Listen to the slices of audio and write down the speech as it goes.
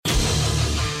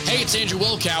Hey, it's Andrew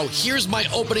Wilkow. Here's my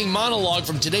opening monologue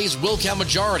from today's Wilkow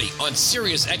Majority on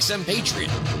Sirius XM Patriot.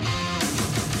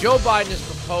 Joe Biden has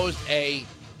proposed a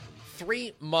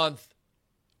 3-month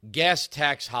gas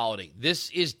tax holiday. This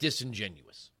is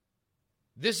disingenuous.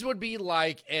 This would be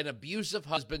like an abusive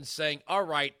husband saying, all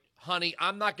right, honey,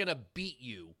 I'm not going to beat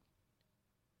you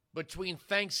between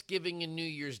Thanksgiving and New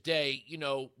Year's Day,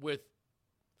 with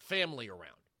family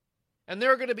around. And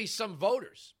there are going to be some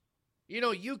voters.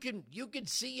 You can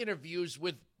see interviews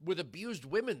with abused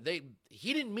women.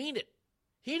 He didn't mean it.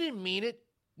 He didn't mean it.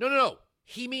 No.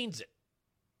 He means it.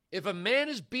 If a man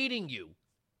is beating you,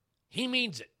 he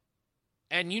means it.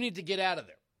 And you need to get out of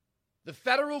there. The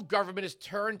federal government has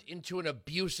turned into an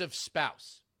abusive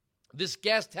spouse. This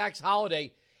gas tax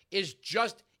holiday is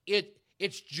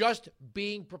it's just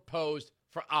being proposed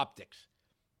for optics.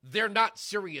 They're not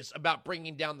serious about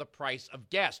bringing down the price of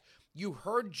gas. You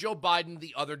heard Joe Biden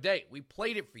the other day. We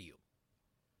played it for you.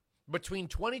 Between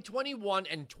 2021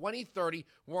 and 2030,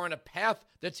 we're on a path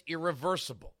that's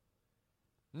irreversible.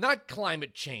 Not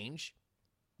climate change,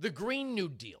 the Green New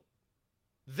Deal.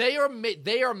 They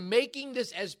are making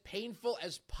this as painful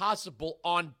as possible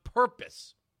on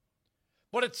purpose.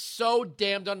 But it's so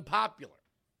damned unpopular.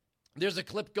 There's a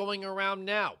clip going around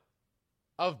now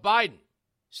of Biden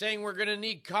saying we're going to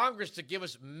need Congress to give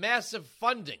us massive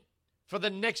funding for the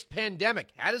next pandemic.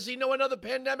 How does he know another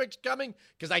pandemic's coming?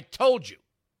 Because I told you,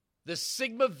 the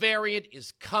Sigma variant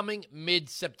is coming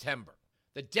mid-September.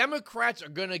 The Democrats are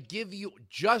going to give you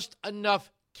just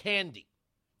enough candy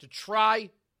to try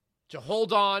to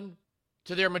hold on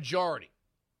to their majority.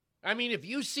 I mean, if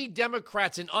you see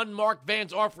Democrats in unmarked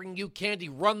vans offering you candy,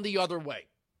 run the other way.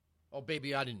 Oh,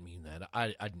 baby, I didn't mean that. I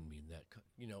didn't mean that.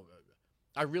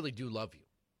 I really do love you.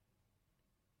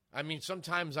 I mean,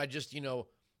 sometimes I just,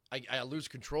 I lose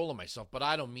control of myself, but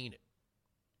I don't mean it.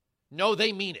 No,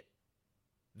 they mean it.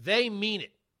 They mean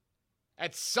it.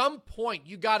 At some point,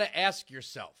 you got to ask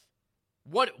yourself,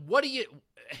 what's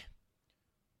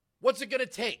it going to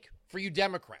take for you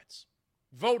Democrats,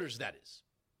 voters that is,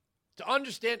 to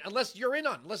understand, unless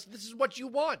this is what you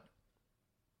want.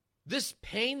 This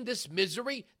pain, this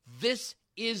misery, this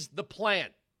is the plan.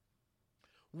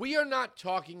 We are not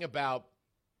talking about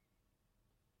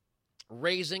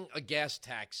raising a gas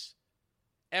tax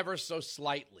ever so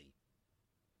slightly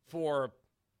for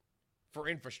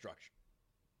infrastructure.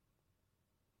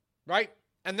 Right?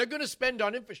 And they're going to spend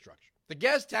on infrastructure. The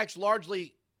gas tax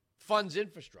largely funds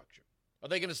infrastructure. Are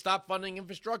they going to stop funding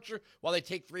infrastructure while they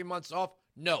take 3 months off?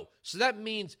 No. So that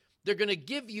means they're going to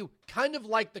give you kind of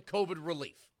like the COVID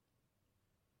relief.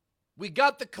 We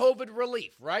got the COVID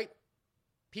relief, right?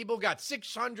 People got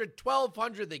 $600,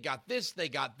 $1,200. They got this, they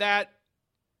got that.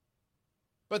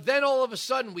 But then all of a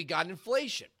sudden, we got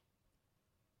inflation.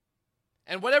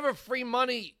 And whatever free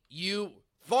money you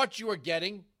thought you were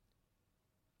getting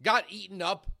got eaten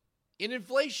up in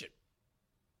inflation.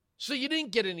 So you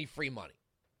didn't get any free money.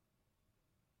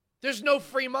 There's no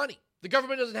free money. The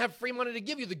government doesn't have free money to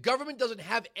give you. The government doesn't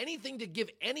have anything to give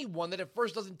anyone that at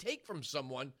first doesn't take from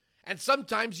someone, and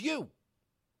sometimes you.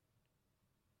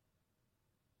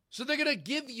 So they're going to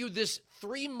give you this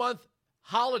 3-month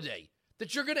holiday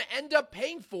that you're going to end up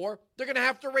paying for. They're going to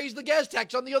have to raise the gas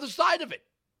tax on the other side of it.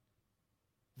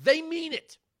 They mean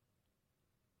it.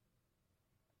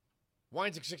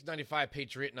 Weinzig 695,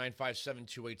 Patriot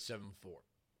 957-2874.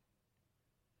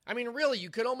 I mean, really, you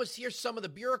could almost hear some of the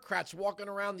bureaucrats walking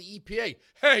around the EPA.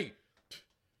 Hey,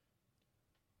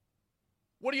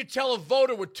 what do you tell a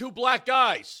voter with 2 black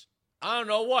eyes? I don't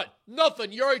know what.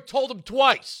 Nothing. You already told him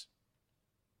twice.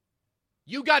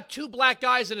 You got 2 black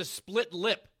eyes and a split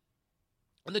lip.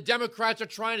 And the Democrats are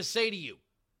trying to say to you,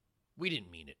 we didn't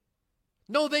mean it.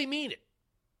 No, they mean it.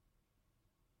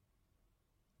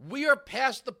 We are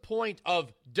past the point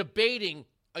of debating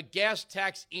a gas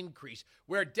tax increase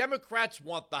where Democrats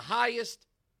want the highest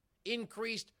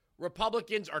increase.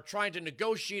 Republicans are trying to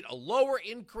negotiate a lower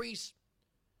increase.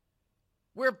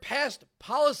 We're past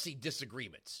policy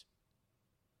disagreements.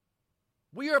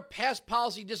 We are past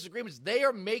policy disagreements. They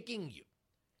are making you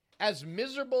as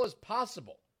miserable as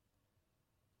possible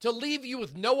to leave you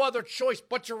with no other choice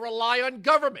but to rely on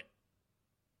government.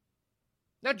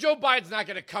 Now, Joe Biden's not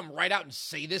going to come right out and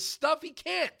say this stuff. He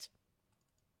can't.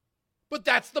 But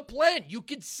that's the plan. You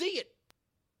can see it.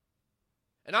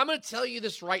 And I'm going to tell you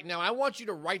this right now. I want you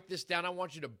to write this down. I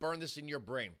want you to burn this in your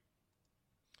brain.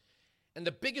 And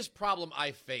the biggest problem I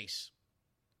face,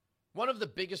 one of the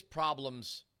biggest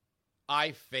problems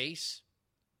I face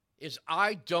is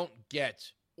I don't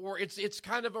get, or it's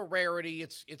kind of a rarity.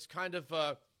 It's kind of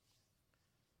a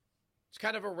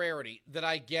rarity that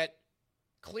I get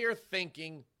clear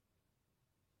thinking,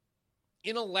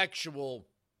 intellectual,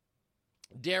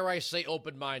 dare I say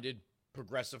open-minded,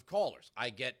 progressive callers. I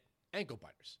get ankle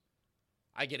biters.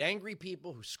 I get angry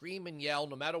people who scream and yell.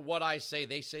 No matter what I say,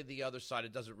 they say the other side.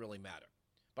 It doesn't really matter.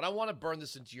 But I want to burn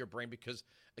this into your brain because,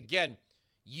 again,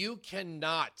 you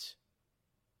cannot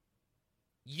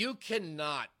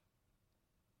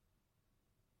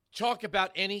talk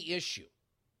about any issue,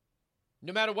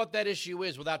 no matter what that issue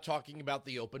is, without talking about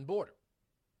the open border.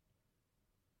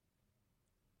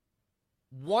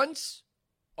 Once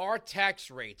our tax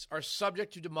rates are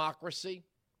subject to democracy,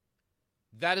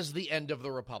 that is the end of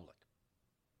the republic.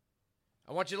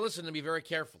 I want you to listen to me very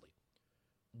carefully.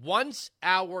 Once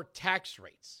our tax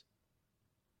rates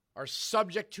are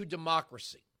subject to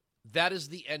democracy, that is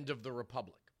the end of the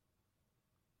republic.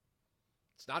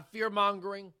 It's not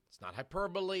fear-mongering. It's not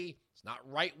hyperbole. It's not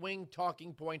right-wing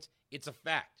talking points. It's a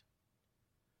fact.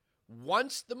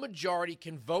 Once the majority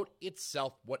can vote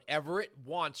itself whatever it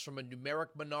wants from a numeric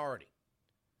minority,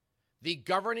 the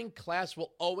governing class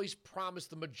will always promise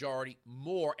the majority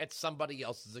more at somebody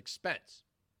else's expense.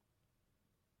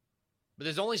 But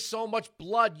there's only so much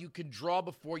blood you can draw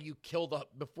before you kill the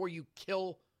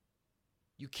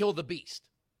beast.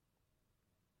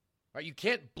 Right? You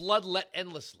can't bloodlet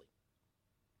endlessly.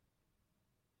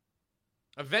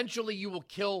 Eventually, you will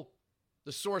kill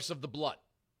the source of the blood.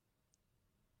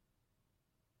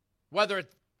 Whether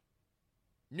it's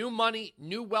new money,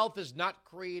 new wealth is not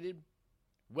created,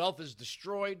 wealth is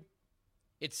destroyed,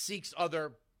 it seeks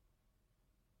other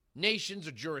nations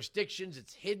or jurisdictions,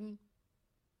 it's hidden.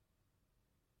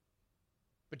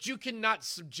 But you cannot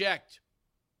subject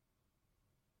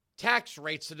tax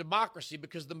rates to democracy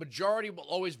because the majority will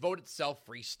always vote itself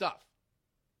free stuff.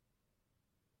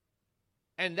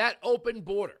 And that open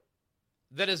border,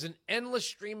 that is an endless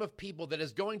stream of people that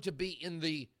is going to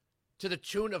be to the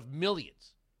tune of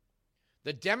millions.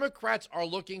 The Democrats are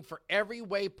looking for every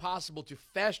way possible to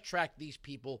fast-track these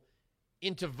people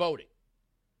into voting.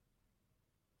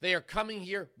 They are coming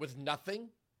here with nothing.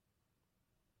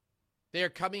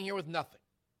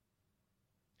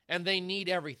 And they need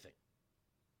everything.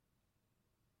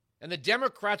 And the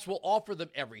Democrats will offer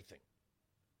them everything.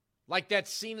 Like that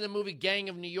scene in the movie Gangs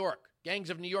of New York,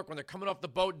 when they're coming off the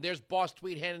boat and there's Boss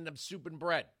Tweed handing them soup and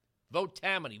bread. Vote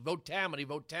Tammany, vote Tammany,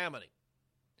 vote Tammany.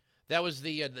 That was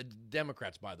the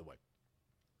Democrats, by the way.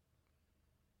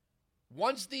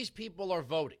 Once these people are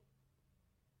voting,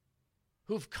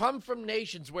 who've come from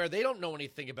nations where they don't know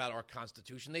anything about our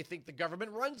Constitution, they think the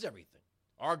government runs everything.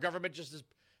 Our government just is,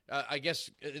 I guess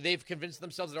they've convinced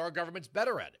themselves that our government's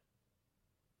better at it.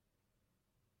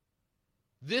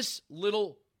 This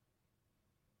little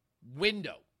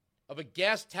window of a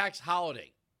gas tax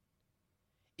holiday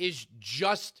is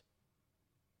just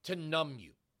to numb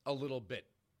you a little bit.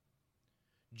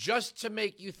 Just to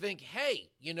make you think,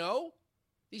 hey,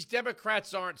 these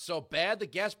Democrats aren't so bad. The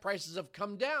gas prices have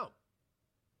come down.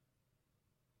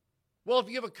 Well, if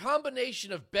you have a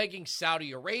combination of begging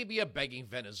Saudi Arabia, begging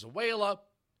Venezuela,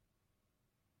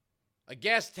 a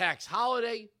gas tax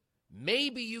holiday,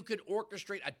 maybe you could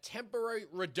orchestrate a temporary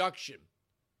reduction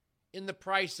in the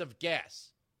price of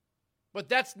gas. But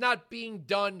that's not being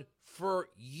done for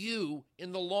you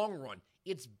in the long run.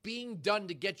 It's being done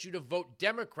to get you to vote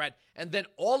Democrat, and then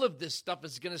all of this stuff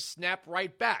is going to snap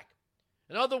right back.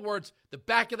 In other words, the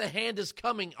back of the hand is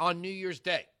coming on New Year's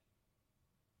Day.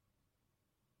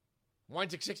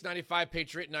 Weinzig 695,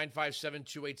 Patriot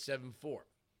 957-2874.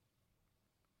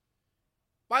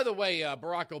 By the way,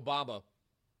 Barack Obama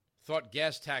thought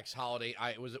gas tax holiday,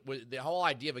 the whole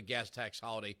idea of a gas tax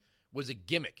holiday was a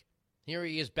gimmick. Here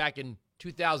he is back in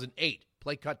 2008.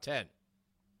 Play cut 10.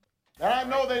 And I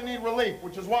know they need relief,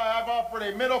 which is why I've offered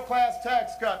a middle-class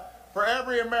tax cut for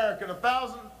every American,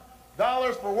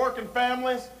 $1,000 for working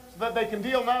families, so that they can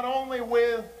deal not only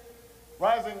with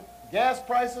rising gas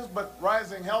prices, but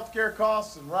rising health care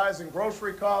costs and rising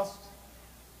grocery costs.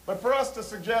 But for us to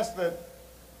suggest that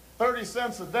 30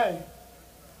 cents a day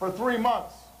for 3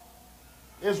 months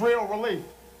is real relief,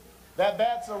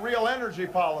 that's a real energy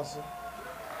policy,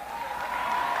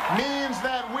 means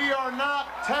that we are not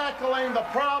tackling the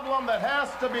problem that has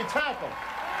to be tackled.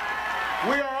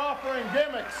 We are offering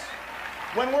gimmicks.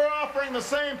 When we're offering the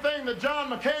same thing that John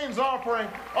McCain's offering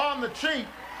on the cheap,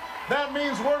 that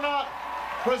means we're not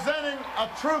presenting a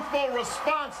truthful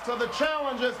response to the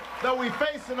challenges that we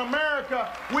face in America.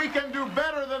 We can do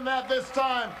better than that this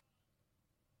time.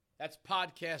 That's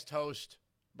podcast host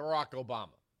Barack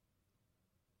Obama.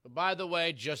 But by the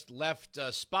way, just left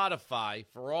Spotify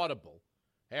for Audible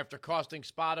after costing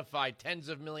Spotify tens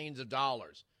of millions of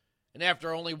dollars and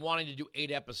after only wanting to do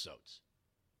 8 episodes.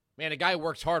 Man, a guy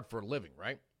works hard for a living,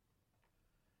 right?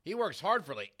 He works hard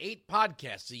for like 8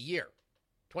 podcasts a year,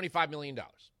 $25 million.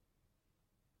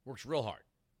 Works real hard.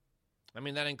 I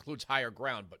mean, that includes Higher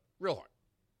Ground, but real hard.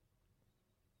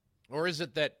 Or is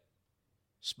it that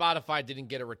Spotify didn't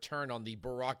get a return on the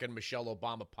Barack and Michelle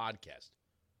Obama podcast?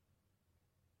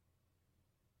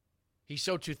 He's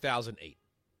so 2008.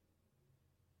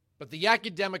 But the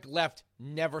academic left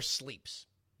never sleeps.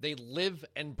 They live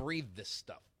and breathe this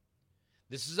stuff.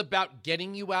 This is about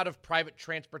getting you out of private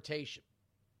transportation.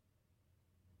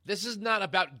 This is not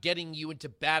about getting you into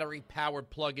battery-powered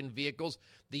plug-in vehicles.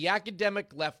 The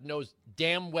academic left knows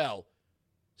damn well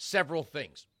several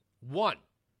things. One,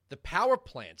 the power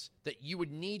plants that you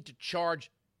would need to charge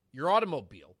your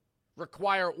automobile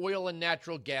require oil and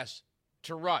natural gas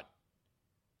to run.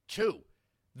 2,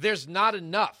 there's not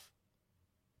enough.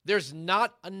 There's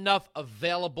not enough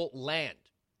available land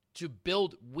to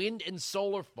build wind and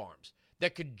solar farms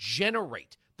that could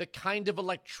generate the kind of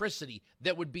electricity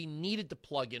that would be needed to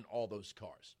plug in all those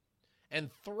cars. And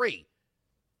 3,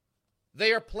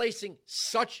 they are placing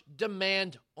such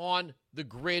demand on the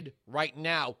grid right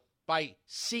now by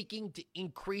seeking to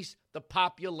increase the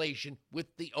population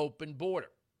with the open border.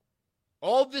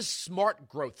 All this smart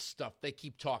growth stuff they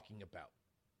keep talking about.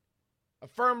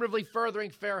 Affirmatively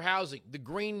furthering fair housing, the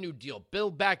Green New Deal,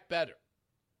 Build Back Better.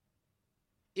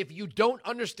 If you don't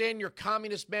understand your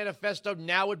Communist Manifesto,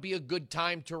 now would be a good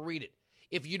time to read it.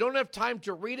 If you don't have time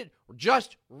to read it,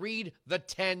 just read the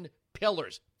 10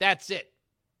 pillars. That's it.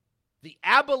 The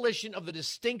abolition of the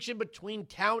distinction between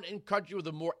town and country with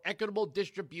a more equitable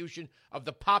distribution of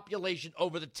the population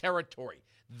over the territory.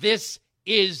 This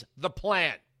is the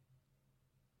plan.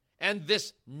 And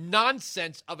this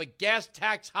nonsense of a gas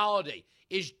tax holiday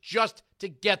is just to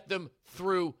get them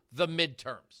through the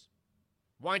midterms.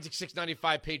 Weinzig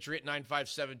 695, Patriot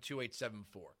 957-2874.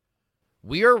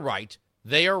 We are right.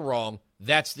 They are wrong.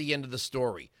 That's the end of the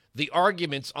story. The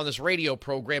arguments on this radio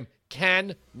program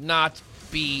cannot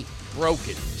be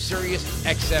broken. Sirius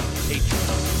XM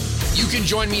Patriot. You can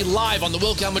join me live on the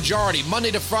Wilkow Majority, Monday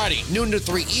to Friday, noon to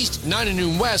 3 East, 9 to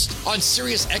noon West, on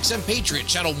Sirius XM Patriot,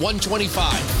 channel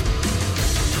 125.